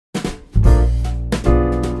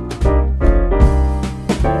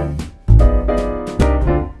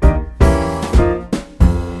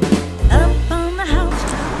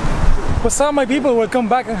What's up, my people? Welcome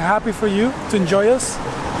back. I'm happy for you to enjoy us.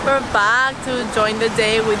 We're back to join the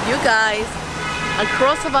day with you guys.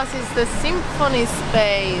 Across of us is the symphony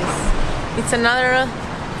space. It's another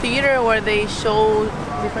theater where they show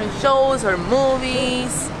different shows or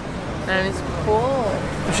movies, and it's cool.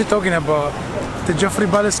 What's she talking about? The Joffrey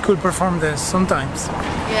Ballet School performed this sometimes.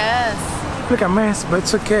 Yes. Look, a mess, but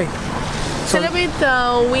it's okay. It's a little bit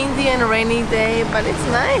windy and rainy day, but it's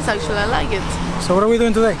nice actually. I like it. So what are we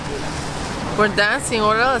doing today? We're dancing,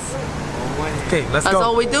 or else. Okay, let's go. That's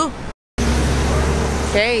all we do.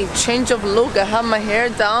 Okay, change of look. I have my hair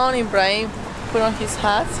down. Ibrahim put on his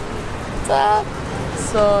hat. Ta.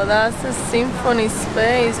 So that's the symphony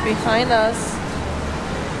space behind us.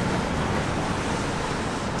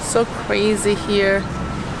 So crazy here.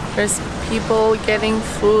 There's people getting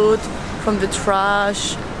food from the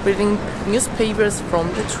trash, reading newspapers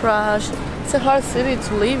from the trash. It's a hard city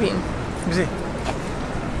to live in. You see?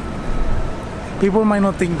 People might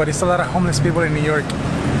not think, but it's a lot of homeless people in New York.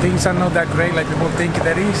 Things are not that great like people think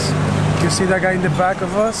that is. You see that guy in the back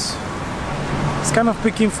of us? It's kind of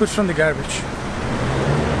picking food from the garbage.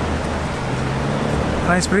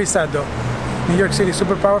 And it's pretty sad though. New York City is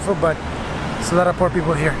super powerful, but there's a lot of poor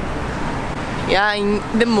people here. Yeah, in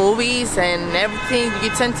the movies and everything, you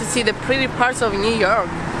tend to see the pretty parts of New York.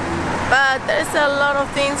 But there's a lot of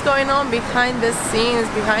things going on behind the scenes,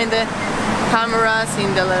 behind the cameras, in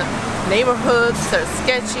the neighborhoods. They're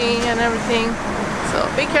sketching and everything. So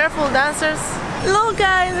be careful, dancers. Look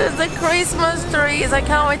guys, there's the Christmas trees. I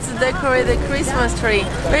can't wait to decorate the Christmas tree.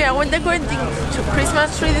 Oh yeah, we're decorating the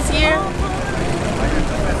Christmas tree this year.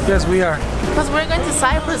 Yes, we are. Because we're going to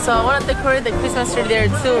Cyprus, so I want to decorate the Christmas tree there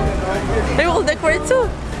too. They will decorate too.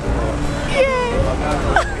 Yay!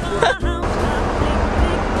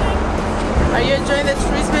 Are you enjoying the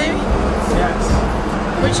trees, baby? Yes.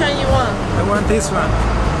 Which one you want? I want this one.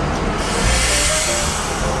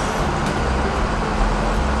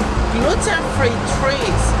 Gluten-free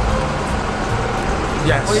trees.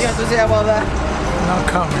 Yes. What do you have to say about that? No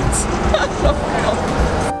comments.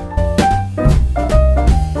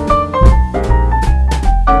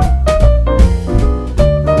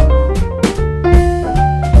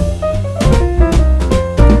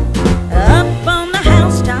 Up on the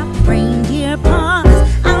housetop, reindeer paws.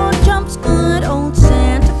 Out jumps good old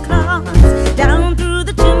Santa Claus. Down through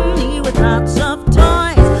the chimney with lots of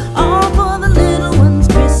toys. All for the little ones'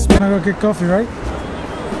 Christmas. I'm gonna go get coffee, right?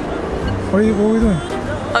 What are we doing?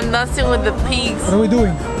 I'm dancing with the pigs. What are we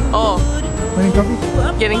doing? Oh, Getting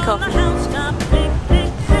coffee? getting coffee.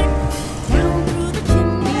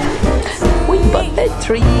 We bought the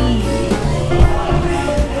tree.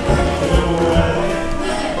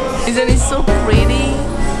 Isn't it so pretty?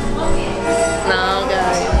 No,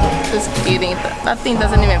 guys, just kidding. That thing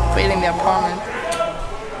doesn't even fit in the apartment.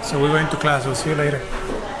 So we're going to class. We'll see you later.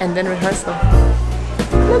 And then rehearsal.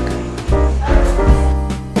 Look.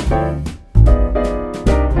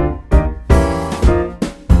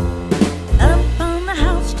 Up on the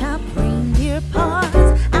housetop, reindeer paws.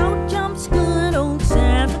 Out jumps good old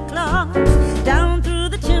Santa Claus. Down through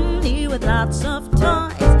the chimney with lots of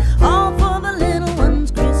toys. All for the little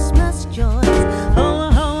ones' Christmas joys. Ho,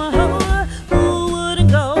 ho, ho, who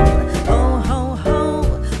wouldn't go? Ho, ho, ho,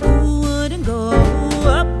 who wouldn't go?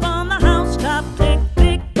 Up on the housetop, click,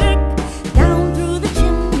 click, click. Down through the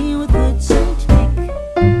chimney with good Saint Nick.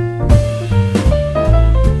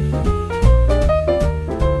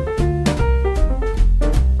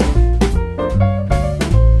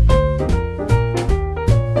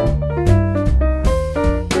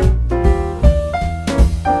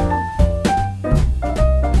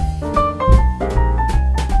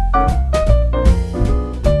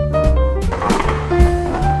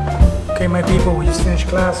 Okay, my people, we just finished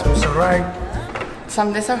class. It was alright.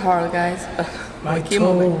 Some days are hard, guys. My Keep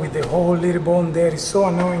toe moving. with the whole little bone there is so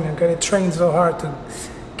annoying. I gotta train so hard to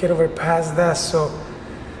get over past that. So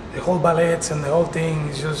the whole ballets and the whole thing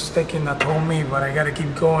is just taking a toll on me, but I gotta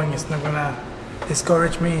keep going. It's not gonna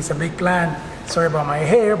discourage me. It's a big plan. Sorry about my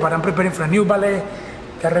hair, but I'm preparing for a new ballet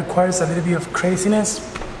that requires a little bit of craziness.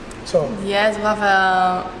 So Yes, we have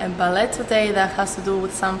a ballet today that has to do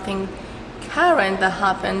with something current that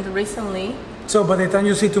happened recently. So by the time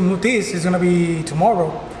you see to move this, it's gonna be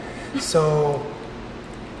tomorrow. So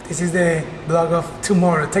this is the vlog of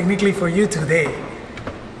tomorrow, technically for you today.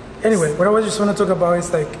 Anyway, what I just want to talk about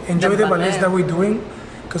is like enjoy the ballets that we're doing,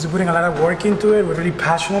 because we're putting a lot of work into it. We're really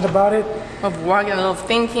passionate about it. Of work and a lot of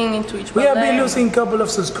thinking into each We ballet. have been losing a couple of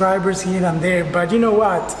subscribers here and there, but you know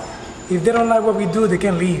what? If they don't like what we do, they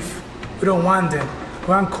can leave. We don't want them. We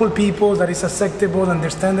want cool people that is acceptable,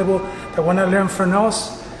 understandable, that want to learn from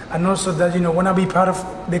us, and also that, you know, want to be part of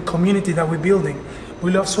the community that we're building.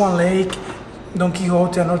 We love Swan Lake, Don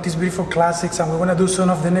Quixote, and all these beautiful classics, and we want to do some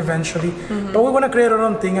of them eventually. But we want to create our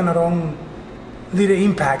own thing and our own little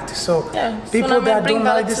impact. So people that don't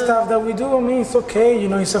like the stuff that we do, I mean, it's okay. You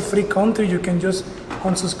know, it's a free country. You can just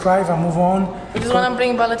unsubscribe and move on. We just want to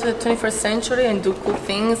bring ballet to the 21st century and do cool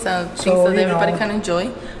things and things that everybody can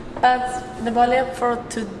enjoy. But the ballet for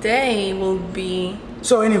today will be...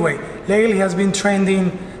 So anyway, lately has been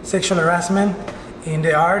trending sexual harassment in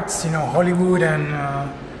the arts, you know, Hollywood and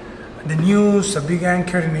the news. A big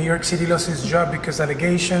anchor in New York City lost his job because of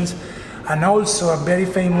allegations. And also a very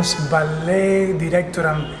famous ballet director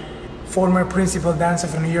and former principal dancer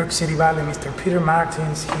from New York City Ballet, Mr. Peter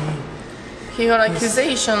Martins, he got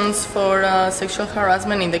accusations for sexual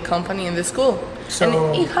harassment in the company and the school. So,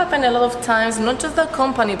 and it happened a lot of times, not just the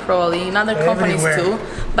company probably, in other companies too,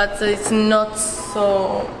 but it's not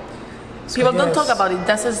so... People don't talk about it.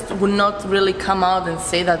 Dancers would not really come out and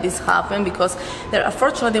say that this happened because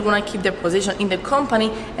unfortunately they want to keep their position in the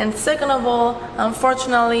company, and second of all,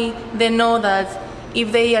 unfortunately, they know that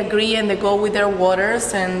if they agree and they go with their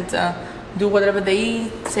waters and do whatever they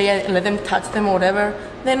say and let them touch them or whatever,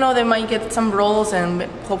 they know they might get some roles and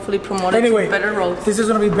hopefully promoted to better roles. This is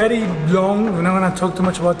going to be very long. We're not going to talk too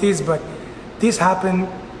much about this, but this happened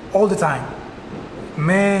all the time.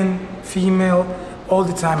 Men, female, all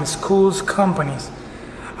the time, schools, companies,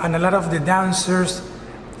 and a lot of the dancers,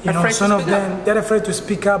 you know, some of them, they're afraid to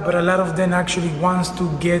speak up, but a lot of them actually wants to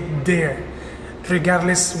get there,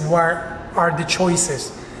 regardless what are the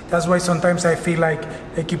choices. That's why sometimes I feel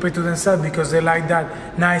like they keep it to themselves because they like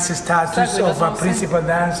that nice status of a principal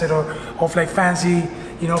dancer or of like fancy,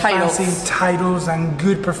 you know, fancy titles and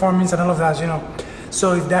good performance and all of that, you know.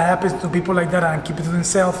 So if that happens to people like that and keep it to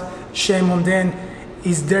themselves, shame on them.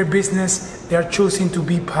 It's their business. They are choosing to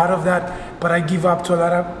be part of that. But I give up to a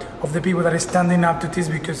lot of the people that are standing up to this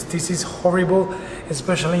because this is horrible,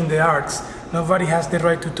 especially in the arts. Nobody has the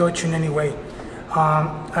right to touch you in any way.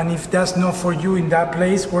 And if that's not for you in that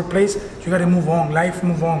workplace, you gotta move on. Life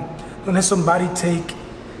move on. Don't let somebody take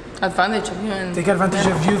advantage of you. And take advantage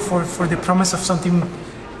of you for the promise of something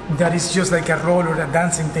that is just like a role or a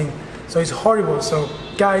dancing thing. So it's horrible. So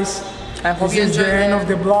guys, I hope you enjoy the end of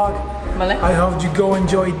the vlog. Ballet. I hope you go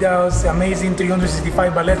enjoy those amazing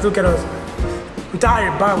 365 ballet. Look at us. We're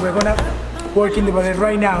tired, but we're gonna work in the ballet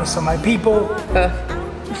right now. So my people,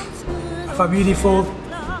 have a beautiful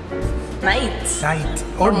night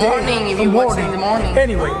or morning if you're watching in the morning.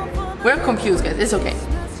 Anyway, we're confused, guys. It's okay.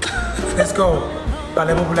 Let's go.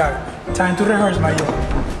 Ballet Popular. Time to rehearse, Mayo.